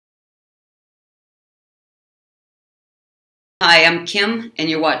Hi, I'm Kim,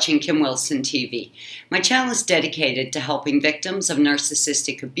 and you're watching Kim Wilson TV. My channel is dedicated to helping victims of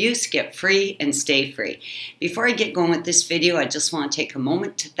narcissistic abuse get free and stay free. Before I get going with this video, I just want to take a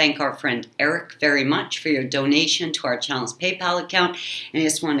moment to thank our friend Eric very much for your donation to our channel's PayPal account. And I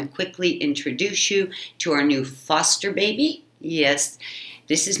just want to quickly introduce you to our new foster baby. Yes,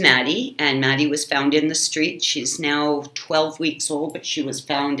 this is Maddie, and Maddie was found in the street. She's now 12 weeks old, but she was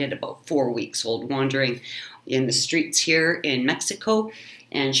found at about 4 weeks old, wandering in the streets here in Mexico,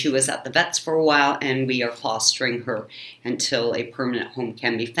 and she was at the vets for a while, and we are fostering her until a permanent home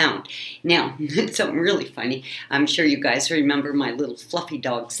can be found. Now, something really funny. I'm sure you guys remember my little fluffy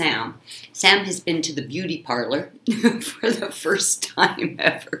dog, Sam. Sam has been to the beauty parlor for the first time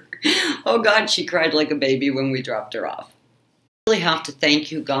ever. Oh God, she cried like a baby when we dropped her off. I really have to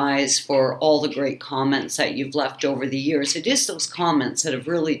thank you guys for all the great comments that you've left over the years. It is those comments that have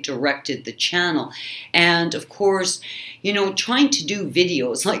really directed the channel. And of course, you know, trying to do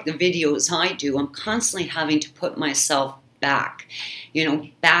videos like the videos I do, I'm constantly having to put myself back,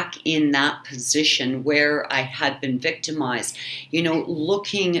 back in that position where I had been victimized,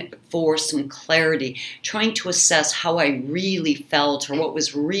 looking for some clarity, trying to assess how I really felt or what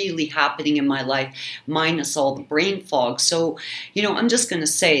was really happening in my life, minus all the brain fog. So, I'm just going to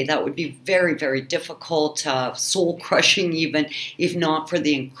say that would be very, very difficult, soul-crushing even, if not for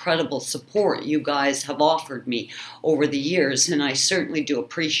the incredible support you guys have offered me over the years, and I certainly do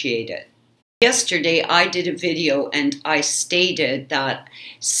appreciate it. Yesterday, I did a video and I stated that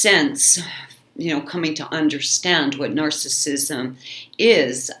since, coming to understand what narcissism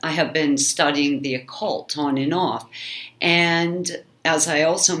is, I have been studying the occult on and off. And as I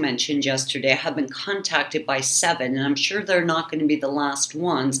also mentioned yesterday, I have been contacted by 7, and I'm sure they're not going to be the last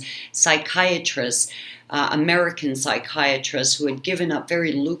ones, psychiatrists, American psychiatrists who had given up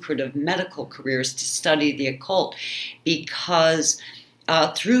very lucrative medical careers to study the occult because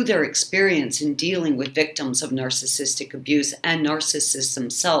through their experience in dealing with victims of narcissistic abuse and narcissists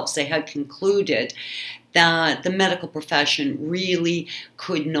themselves, they had concluded that the medical profession really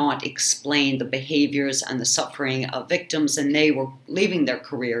could not explain the behaviors and the suffering of victims, and they were leaving their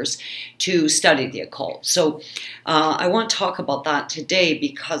careers to study the occult. So I want to talk about that today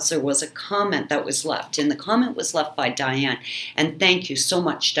because there was a comment that was left, and the comment was left by Diane. And thank you so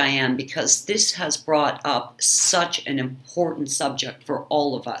much, Diane, because this has brought up such an important subject for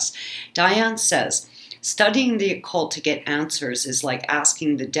all of us. Diane says, studying the occult to get answers is like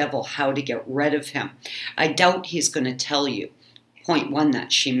asking the devil how to get rid of him. I doubt he's going to tell you. Point 1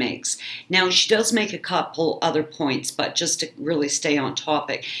 that she makes. Now, she does make a couple other points, but just to really stay on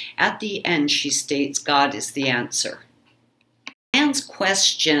topic, at the end she states God is the answer. Anne's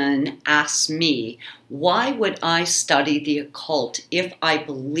question asks me, why would I study the occult if I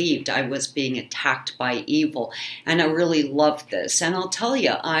believed I was being attacked by evil? And I really love this. And I'll tell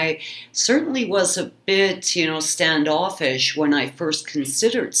you, I certainly was a bit, standoffish when I first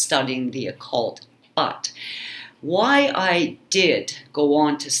considered studying the occult. But why I did go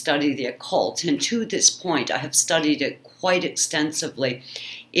on to study the occult, and to this point I have studied it quite extensively,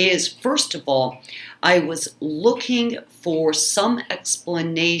 is first of all, I was looking for some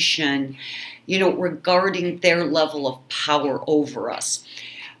explanation, regarding their level of power over us.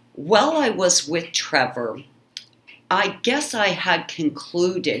 While I was with Trevor, I guess I had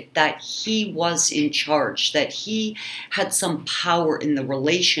concluded that he was in charge, that he had some power in the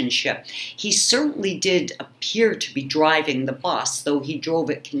relationship. He certainly did appear to be driving the bus, though he drove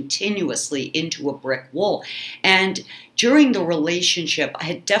it continuously into a brick wall. And during the relationship, I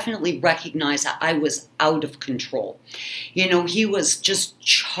had definitely recognized that I was out of control. He was just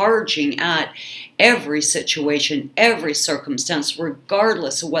charging at every situation, every circumstance,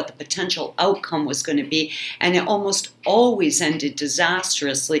 regardless of what the potential outcome was going to be. And it almost always ended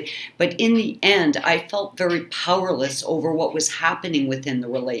disastrously. But in the end, I felt very powerless over what was happening within the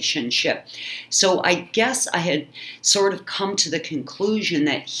relationship. So I guess I had sort of come to the conclusion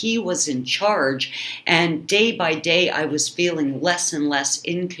that he was in charge, and day by day I was feeling less and less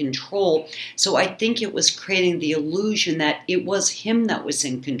in control. So I think it was creating the illusion that it was him that was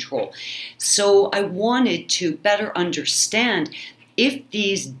in control. So I wanted to better understand if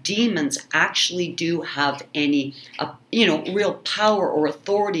these demons actually do have any, real power or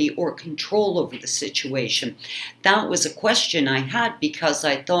authority or control over the situation. That was a question I had, because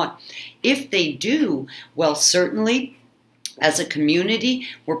I thought, if they do, well, certainly As a community,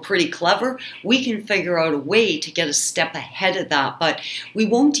 we're pretty clever. We can figure out a way to get a step ahead of that, but we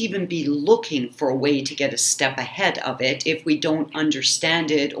won't even be looking for a way to get a step ahead of it if we don't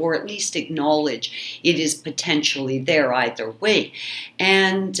understand it, or at least acknowledge it is potentially there either way.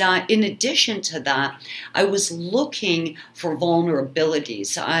 And in addition to that, I was looking for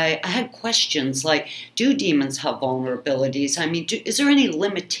vulnerabilities. I had questions like, do demons have vulnerabilities? I mean, is there any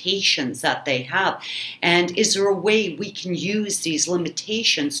limitations that they have? And is there a way we can use these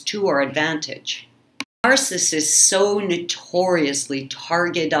limitations to our advantage? Narcissists so notoriously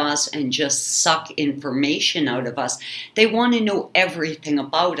target us and just suck information out of us. They want to know everything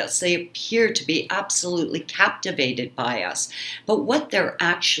about us. They appear to be absolutely captivated by us. But what they're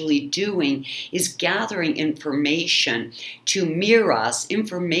actually doing is gathering information to mirror us,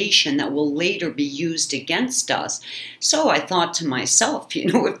 information that will later be used against us. So I thought to myself,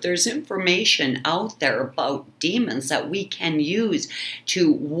 if there's information out there about demons that we can use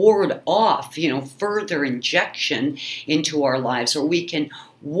to ward off, further injection into our lives, or we can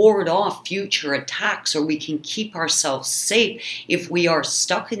ward off future attacks, or we can keep ourselves safe if we are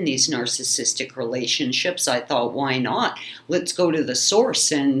stuck in these narcissistic relationships, I thought, why not? Let's go to the source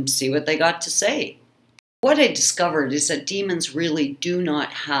and see what they got to say. What I discovered is that demons really do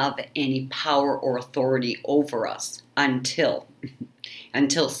not have any power or authority over us until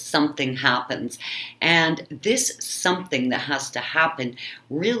something happens. And this something that has to happen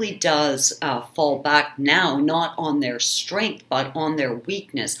really does fall back now, not on their strength, but on their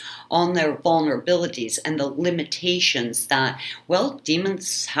weakness, on their vulnerabilities, and the limitations that, well,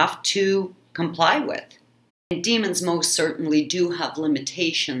 demons have to comply with. And demons most certainly do have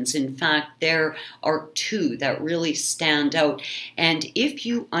limitations. In fact, there are two that really stand out. And if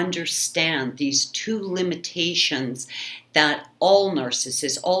you understand these two limitations that all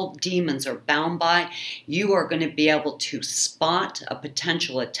narcissists, all demons are bound by, you are going to be able to spot a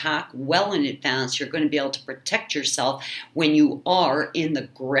potential attack well in advance. You're going to be able to protect yourself when you are in the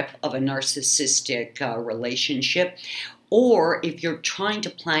grip of a narcissistic relationship. Or if you're trying to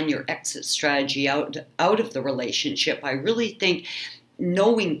plan your exit strategy out of the relationship, I really think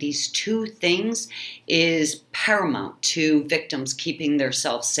knowing these two things is paramount to victims keeping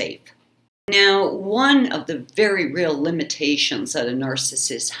themselves safe. Now, one of the very real limitations that a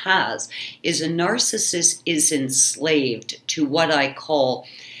narcissist has is a narcissist is enslaved to what I call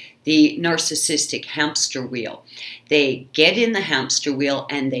the narcissistic hamster wheel. They get in the hamster wheel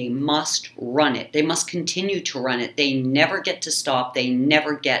and they must run it. They must continue to run it. They never get to stop. They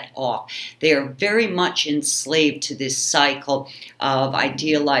never get off. They are very much enslaved to this cycle of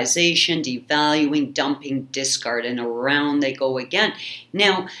idealization, devaluing, dumping, discard, and around they go again.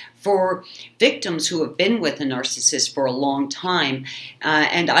 Now, for victims who have been with a narcissist for a long time,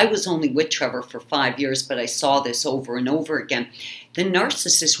 and I was only with Trevor for 5 years, but I saw this over and over again, the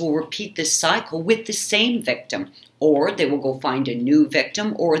narcissist will repeat this cycle with the same victim, or they will go find a new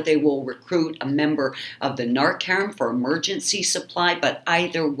victim, or they will recruit a member of the narc harem for emergency supply. But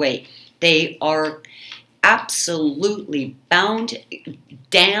either way, they are absolutely bound,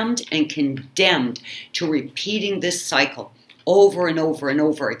 damned, and condemned to repeating this cycle over and over and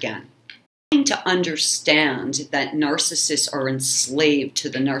over again. To understand that narcissists are enslaved to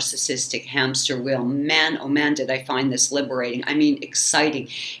the narcissistic hamster wheel, man, oh man, did I find this liberating. I mean, exciting.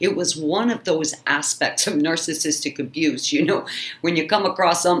 It was one of those aspects of narcissistic abuse. When you come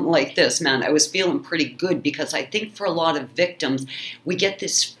across something like this, man, I was feeling pretty good, because I think for a lot of victims, we get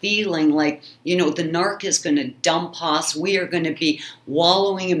this feeling like, the narc is going to dump us. We are going to be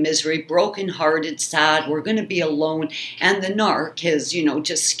wallowing in misery, brokenhearted, sad. We're going to be alone. And the narc has,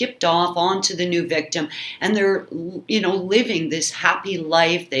 just skipped off onto the new victim, and they're, living this happy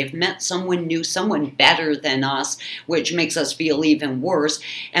life. They've met someone new, someone better than us, which makes us feel even worse.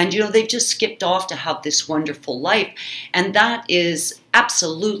 And, they've just skipped off to have this wonderful life. And that is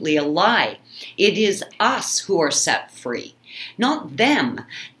absolutely a lie. It is us who are set free, not them.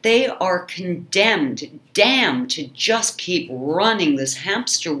 They are condemned, damned to just keep running this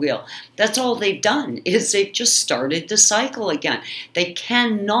hamster wheel. That's all they've done, is they've just started the cycle again. They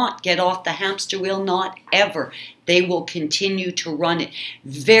cannot get off the hamster wheel, not ever. They will continue to run it,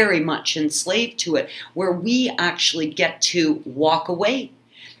 very much enslaved to it, where we actually get to walk away.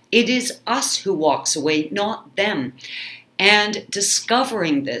 It is us who walks away, not them. And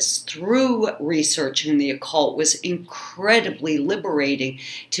discovering this through researching the occult was incredibly liberating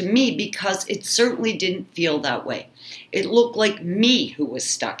to me, because it certainly didn't feel that way. It looked like me who was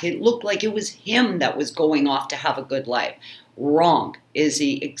stuck. It looked like it was him that was going off to have a good life. Wrong is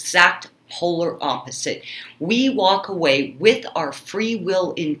the exact polar opposite. We walk away with our free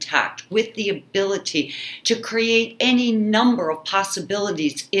will intact, with the ability to create any number of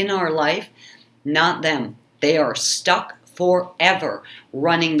possibilities in our life. Not them. They are stuck forever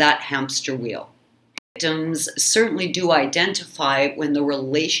running that hamster wheel. Victims certainly do identify when the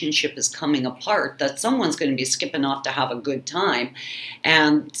relationship is coming apart that someone's going to be skipping off to have a good time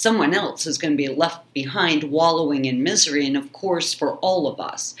and someone else is going to be left behind wallowing in misery. And of course, for all of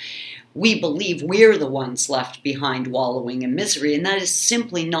us, we believe we're the ones left behind wallowing in misery, and that is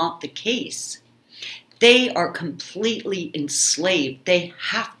simply not the case. They are completely enslaved. They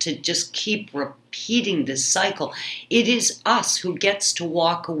have to just keep repeating this cycle. It is us who gets to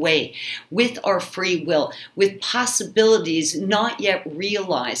walk away with our free will, with possibilities not yet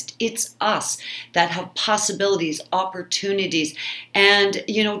realized. It's us that have possibilities, opportunities, and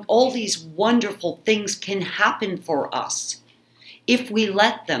all these wonderful things can happen for us if we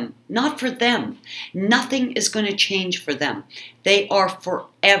let them, not for them. Nothing is going to change for them. They are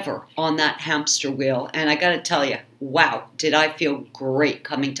forever on that hamster wheel. And I got to tell you, wow, did I feel great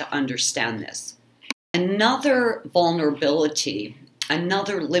coming to understand this. Another vulnerability,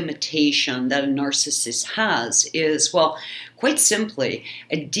 another limitation that a narcissist has is, well, quite simply,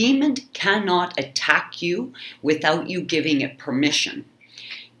 a demon cannot attack you without you giving it permission.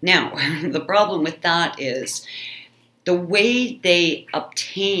 Now, the problem with that is, the way they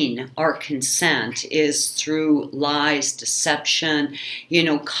obtain our consent is through lies, deception,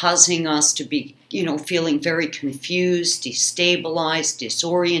 causing us to be, feeling very confused, destabilized,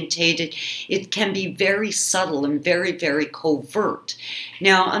 disorientated. It can be very subtle and very, very covert.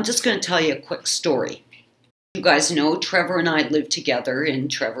 Now, I'm just going to tell you a quick story. You guys know Trevor and I lived together in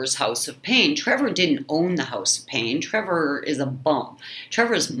Trevor's house of pain. Trevor didn't own the house of pain. Trevor is a bum.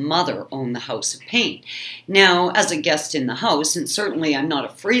 Trevor's mother owned the house of pain. Now, as a guest in the house, and certainly I'm not a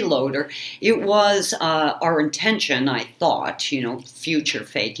freeloader, it was our intention, I thought, future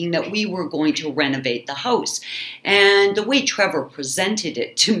faking, that we were going to renovate the house. And the way Trevor presented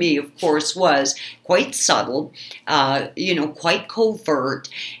it to me, of course, was quite subtle, quite covert.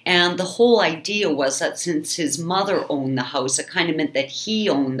 And the whole idea was that since his mother owned the house, it kind of meant that he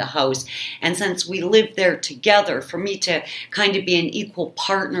owned the house. And since we lived there together, for me to kind of be an equal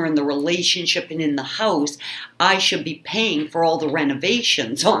partner in the relationship and in the house, I should be paying for all the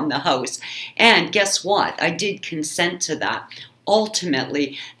renovations on the house. And guess what? I did consent to that.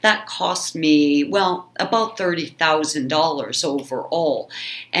 Ultimately, that cost me, well, about $30,000 overall.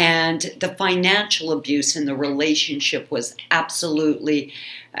 And the financial abuse in the relationship was absolutely,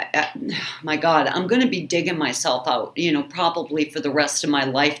 my God, I'm going to be digging myself out, probably for the rest of my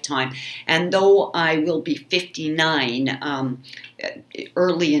lifetime. And though I will be 59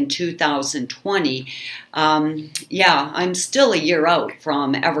 early in 2020, I'm still a year out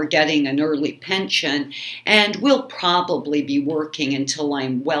from ever getting an early pension, and will probably be working until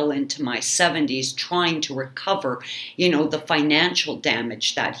I'm well into my 70s trying to recover, the financial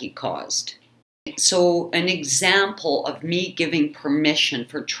damage that he caused. So an example of me giving permission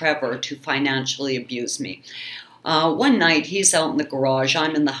for Trevor to financially abuse me. One night, he's out in the garage,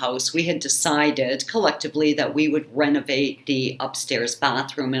 I'm in the house. We had decided collectively that we would renovate the upstairs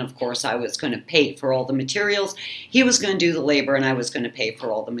bathroom, and of course I was going to pay for all the materials. He was going to do the labor, and I was going to pay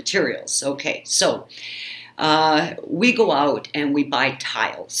for all the materials. Okay, so we go out and we buy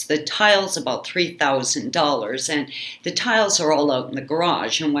tiles. The tiles about $3,000, and the tiles are all out in the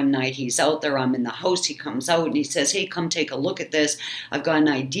garage. And one night he's out there, I'm in the house, he comes out and he says, "Hey, come take a look at this. I've got an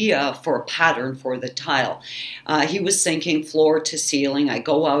idea for a pattern for the tile." He was thinking floor to ceiling. I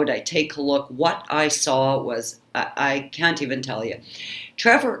go out, I take a look. What I saw was, I can't even tell you.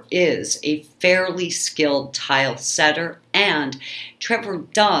 Trevor is a fairly skilled tile setter, and Trevor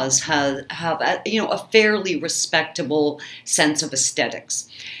does have a fairly respectable sense of aesthetics.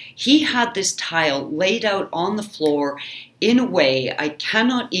 He had this tile laid out on the floor in a way I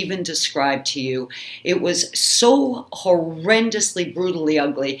cannot even describe to you. It was so horrendously, brutally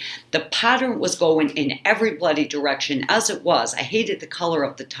ugly. The pattern was going in every bloody direction, as it was. I hated the color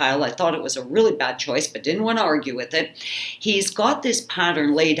of the tile. I thought it was a really bad choice, but didn't want to argue with it. He's got this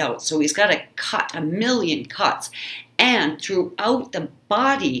pattern laid out, so he's got to cut a million cuts. And throughout the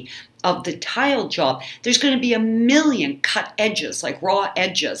body of the tile job, there's going to be a million cut edges, like raw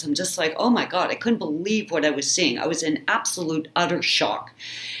edges. I'm just like, oh my God, I couldn't believe what I was seeing. I was in absolute, utter shock.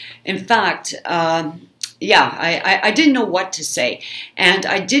 In fact, yeah, I didn't know what to say, and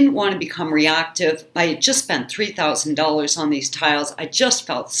I didn't want to become reactive. I had just spent $3,000 on these tiles. I just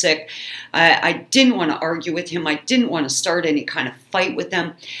felt sick. I didn't want to argue with him. I didn't want to start any kind of fight with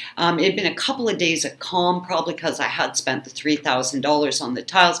him. It had been a couple of days of calm, probably because I had spent the $3,000 on the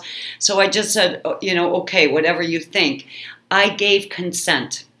tiles. So I just said, you know, okay, whatever you think. I gave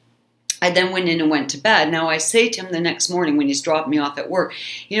consent. I then went in and went to bed. Now I say to him the next morning when he's dropped me off at work,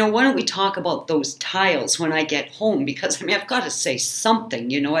 you know, why don't we talk about those tiles when I get home? Because, I mean, I've got to say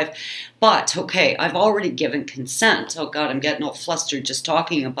something, you know. But, okay, I've already given consent. Oh, God, I'm getting all flustered just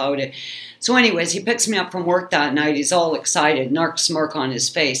talking about it. So anyways, he picks me up from work that night. He's all excited, narc smirk on his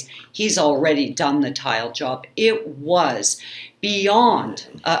face. He's already done the tile job. It was beyond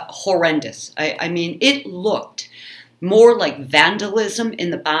horrendous. I mean, it looked more like vandalism in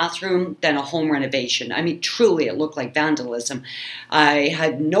the bathroom than a home renovation. I mean, truly, it looked like vandalism. I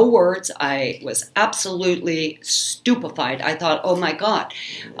had no words. I was absolutely stupefied. I thought, oh my God,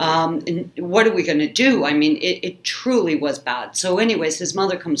 what are we going to do? I mean, it truly was bad. So anyways, his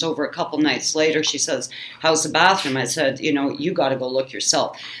mother comes over a couple nights later. She says, how's the bathroom? I said, you know, you got to go look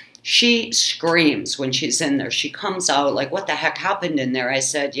yourself. She screams when she's in there. She comes out like, what the heck happened in there? I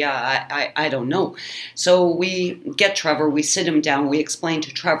said, yeah, I don't know. So we get Trevor, we sit him down, we explain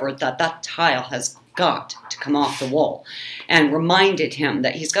to Trevor that that tile has got to come off the wall, and reminded him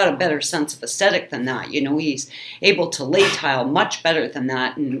that he's got a better sense of aesthetic than that. You know, he's able to lay tile much better than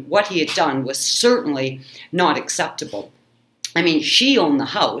that, and what he had done was certainly not acceptable. I mean, she owned the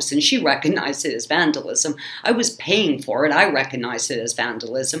house, and she recognized it as vandalism. I was paying for it. I recognized it as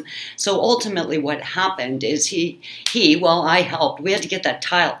vandalism. So ultimately what happened is well, I helped. We had to get that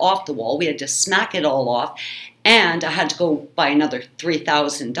tile off the wall. We had to smack it all off. And I had to go buy another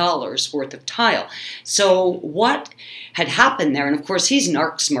 $3,000 worth of tile. So what had happened there, and of course he's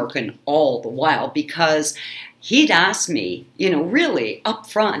narc smirking all the while, because he'd asked me, you know, really up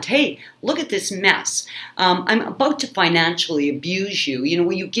front, hey, look at this mess. I'm about to financially abuse you. You know,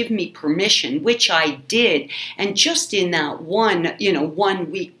 will you give me permission? Which I did. And just in that one, you know,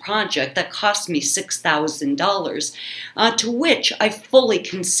 1 week project that cost me $6,000, to which I fully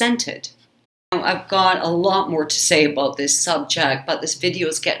consented. I've got a lot more to say about this subject, but this video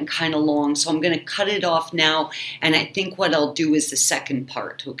is getting kind of long, so I'm going to cut it off now, and I think what I'll do is the second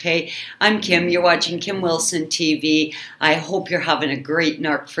part, okay? I'm Kim. You're watching Kim Wilson TV. I hope you're having a great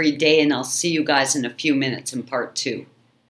narc-free day, and I'll see you guys in a few minutes in part 2.